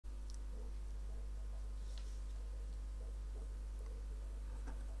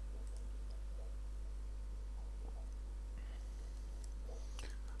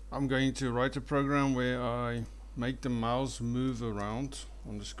I'm going to write a program where I make the mouse move around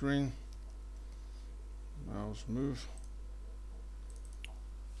on the screen. Mouse move.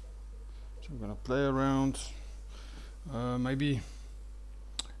 So I'm going to play around. Maybe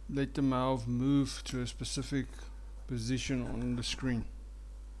let the mouse move to a specific position on the screen.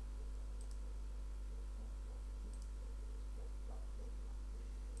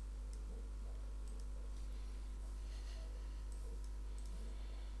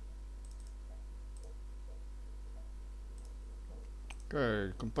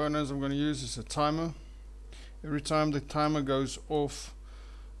 Okay, components I'm going to use is a timer. Every time the timer goes off,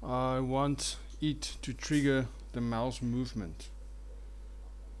 I want it to trigger the mouse movement.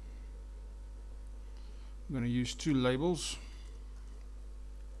 I'm going to use two labels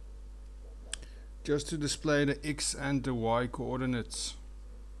just to display the X and the Y coordinates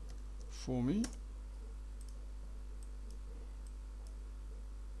for me.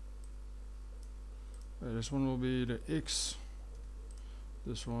 This one will be the X.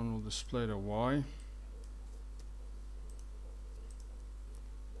 This one will display the Y.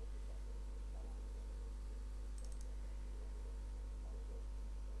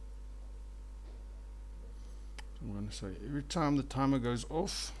 So I'm going to say every time the timer goes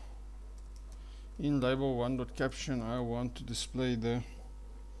off, in label 1.caption I want to display the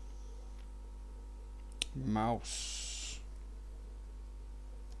mouse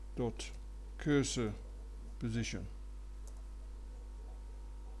dot cursor position.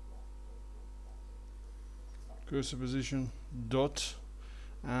 Cursor position dot,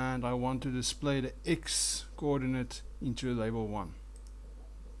 and I want to display the X coordinate into label 1.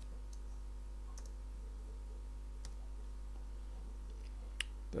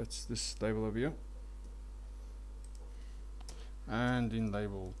 That's this label over here. And in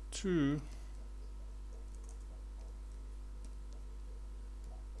label 2,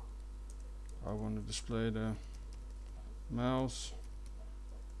 I want to display the mouse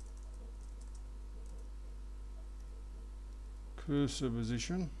cursor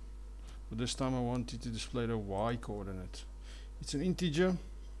position, but this time I want it to display the Y coordinate. It's an integer.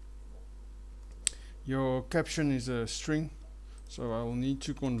 Your caption is a string, so I will need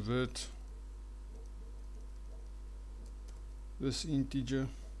to convert this integer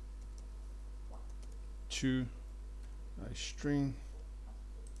to a string.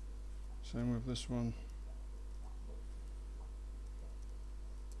 Same with this one.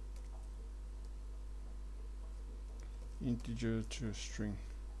 Integer to a string.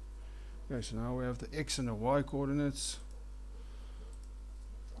 Okay, so now we have the X and the Y coordinates,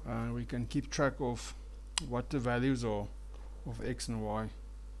 and we can keep track of what the values are of X and Y.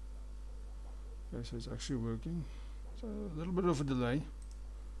 Okay, so it's actually working. So a little bit of a delay.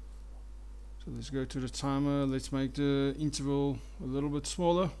 So let's go to the timer. Let's make the interval a little bit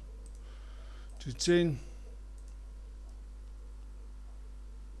smaller to 10.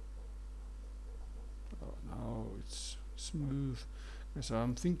 Oh, now it's smooth. Okay, so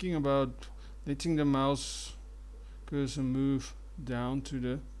I'm thinking about letting the mouse cursor move down to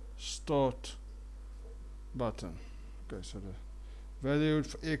the start button. Okay, so the value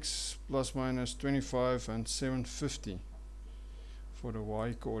for X plus minus 25 and 750 for the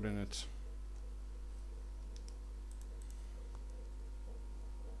Y coordinate.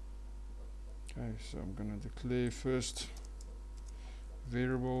 Okay, so I'm going to declare first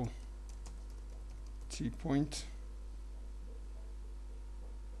variable t-point,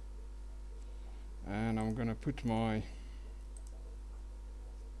 and I'm going to put my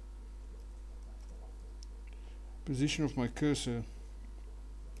position of my cursor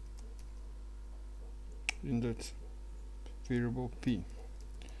in that variable p,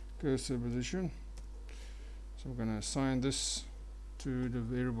 cursor position. So I'm going to assign this to the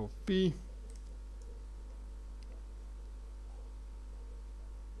variable p.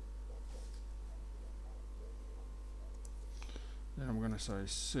 Then I'm going to say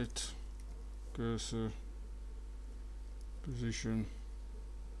set cursor position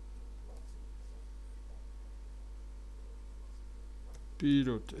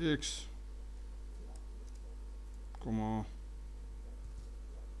p.x, comma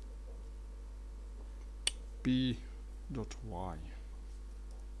p.y.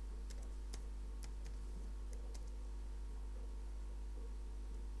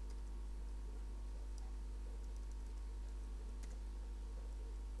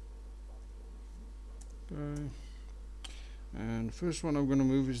 Okay, and the first one I'm going to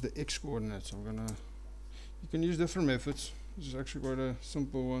move is the X coordinates. You can use different methods. This is actually quite a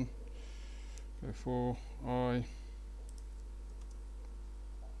simple one. Okay, for I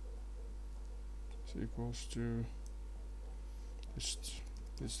is equals to just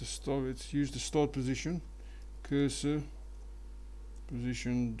let's use the start position, cursor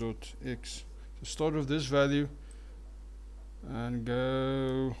position dot x. So start with this value and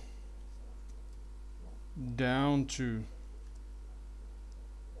go down to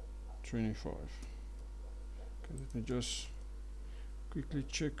 25. Okay, let me just quickly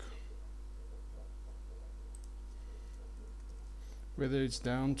check whether it's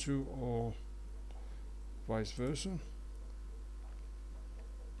down to or vice versa.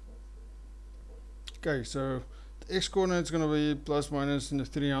 Okay, so the x coordinate is going to be plus minus in the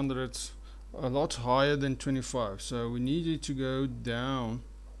 300s, a lot higher than 25, so we need it to go down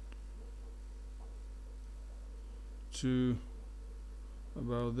to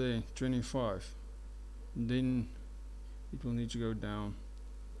about there, 25, and then it will need to go down.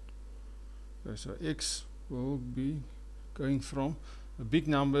 Okay, so x will be going from a big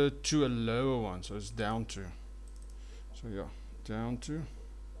number to a lower one, so it's down to, so yeah, down to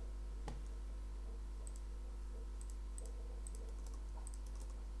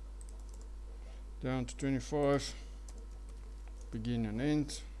down to 25, begin and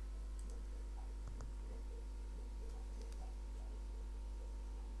end.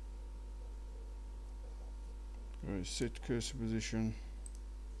 Set cursor position,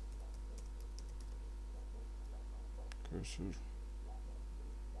 cursor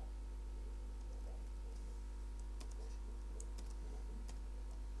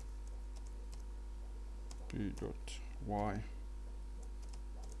p dot y.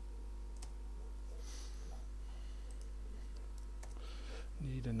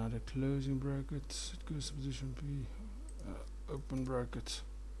 Need another closing bracket, set cursor position p, open bracket.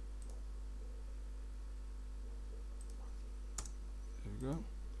 There we go.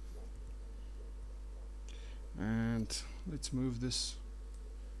 And let's move this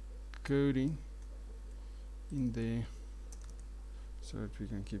coding in there so that we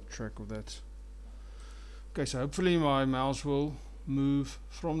can keep track of that. Okay, so hopefully my mouse will move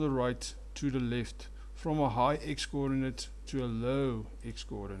from the right to the left, from a high x coordinate to a low x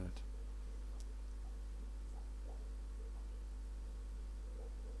coordinate.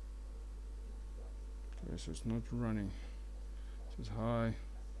 Okay, so it's not running. So it's high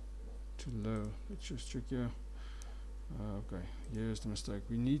to low. Let's just check here. Okay, here's the mistake.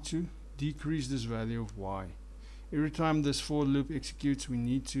 We need to decrease this value of y. Every time this for loop executes, we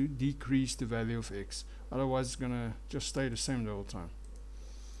need to decrease the value of x. Otherwise, it's gonna just stay the same the whole time.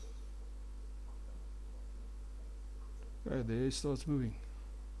 Okay, there it starts moving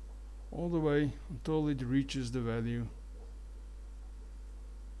all the way until it reaches the value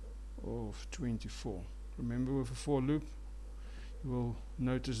of 24. Remember, with a for loop, you will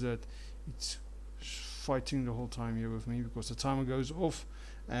notice that it's fighting the whole time here with me because the timer goes off,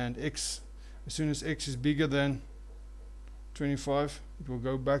 and x, as soon as x is bigger than 25, it will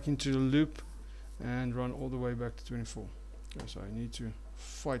go back into the loop and run all the way back to 24. Okay, so I need to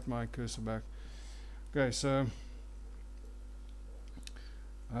fight my cursor back. Okay, so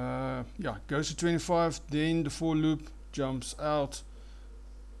yeah, goes to 25, then the for loop jumps out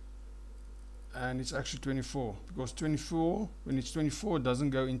and it's actually 24, because 24, when it's 24, it doesn't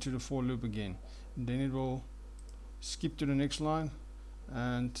go into the for loop again, and then it will skip to the next line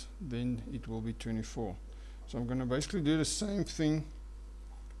and then it will be 24. So I'm going to basically do the same thing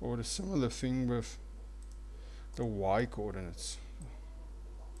or the similar thing with the y coordinates.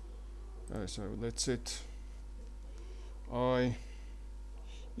 Okay, so let's set I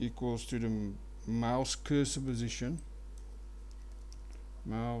equals to the mouse cursor position,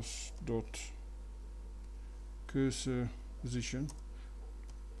 mouse dot cursor position,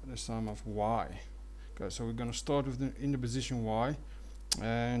 this time of y. Okay, so we're going to start with in the position y,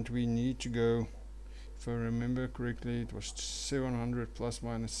 and we need to go, if I remember correctly, it was 700 plus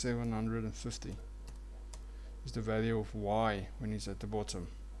minus 750 is the value of y when it's at the bottom.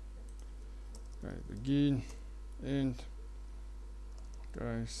 Okay, begin, end.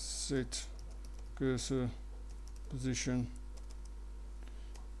 Okay, set cursor position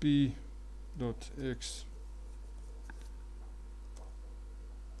p dot x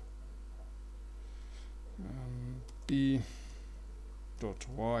p dot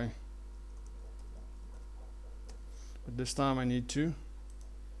y. But this time I need to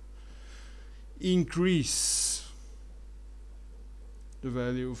increase the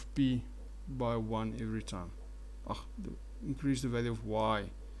value of p by 1 every time. Increase the value of y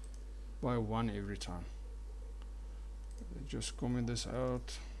by 1 every time. Just comment this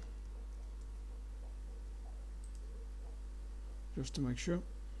out just to make sure.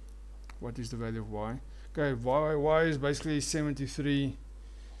 What is the value of y? Okay, y is basically 73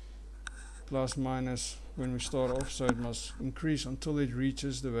 plus minus when we start off, so it must increase until it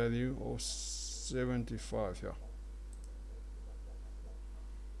reaches the value of 75. Yeah.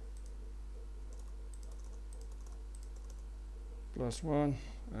 +1,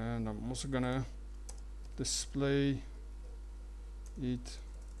 and I'm also gonna display it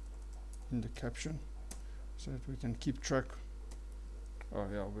in the caption so that we can keep track. Oh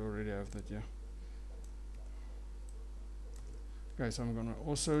yeah, we already have that. Yeah. Okay, so I'm gonna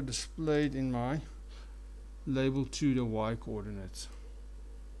also display it in my label to the y coordinates.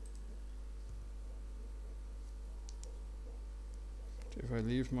 So if I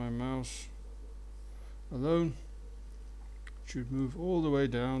leave my mouse alone, it should move all the way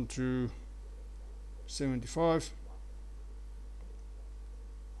down to 75,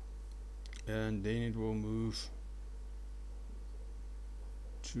 and then it will move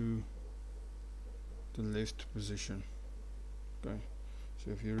to the left position. Okay,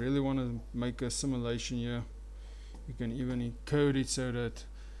 so if you really want to make a simulation here, you can even encode it so that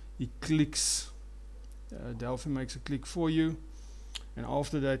it clicks. Delphi makes a click for you, and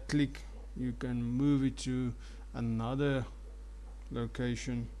after that click you can move it to another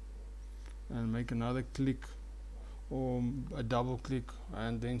location and make another click or a double click,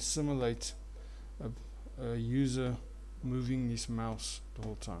 and then simulate a user moving his mouse the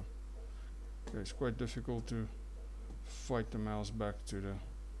whole time. Okay, it's quite difficult to fight the mouse back to the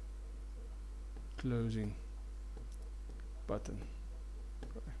closing button.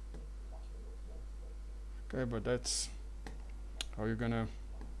 Okay, but that's how you're gonna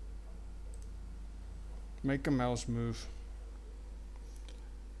make a mouse move.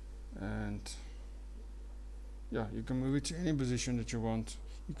 And yeah, you can move it to any position that you want.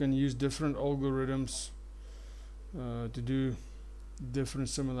 You can use different algorithms to do different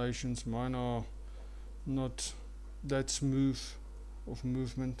simulations. Mine are not that smooth of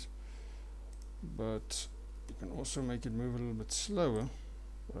movement, but you can also make it move a little bit slower,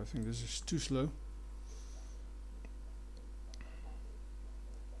 but I think this is too slow.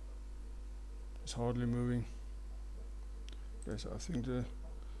 It's hardly moving. Okay, so I think the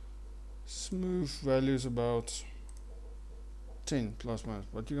smooth value is about 10 plus minus,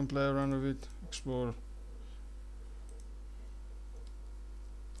 but you can play around with it, explore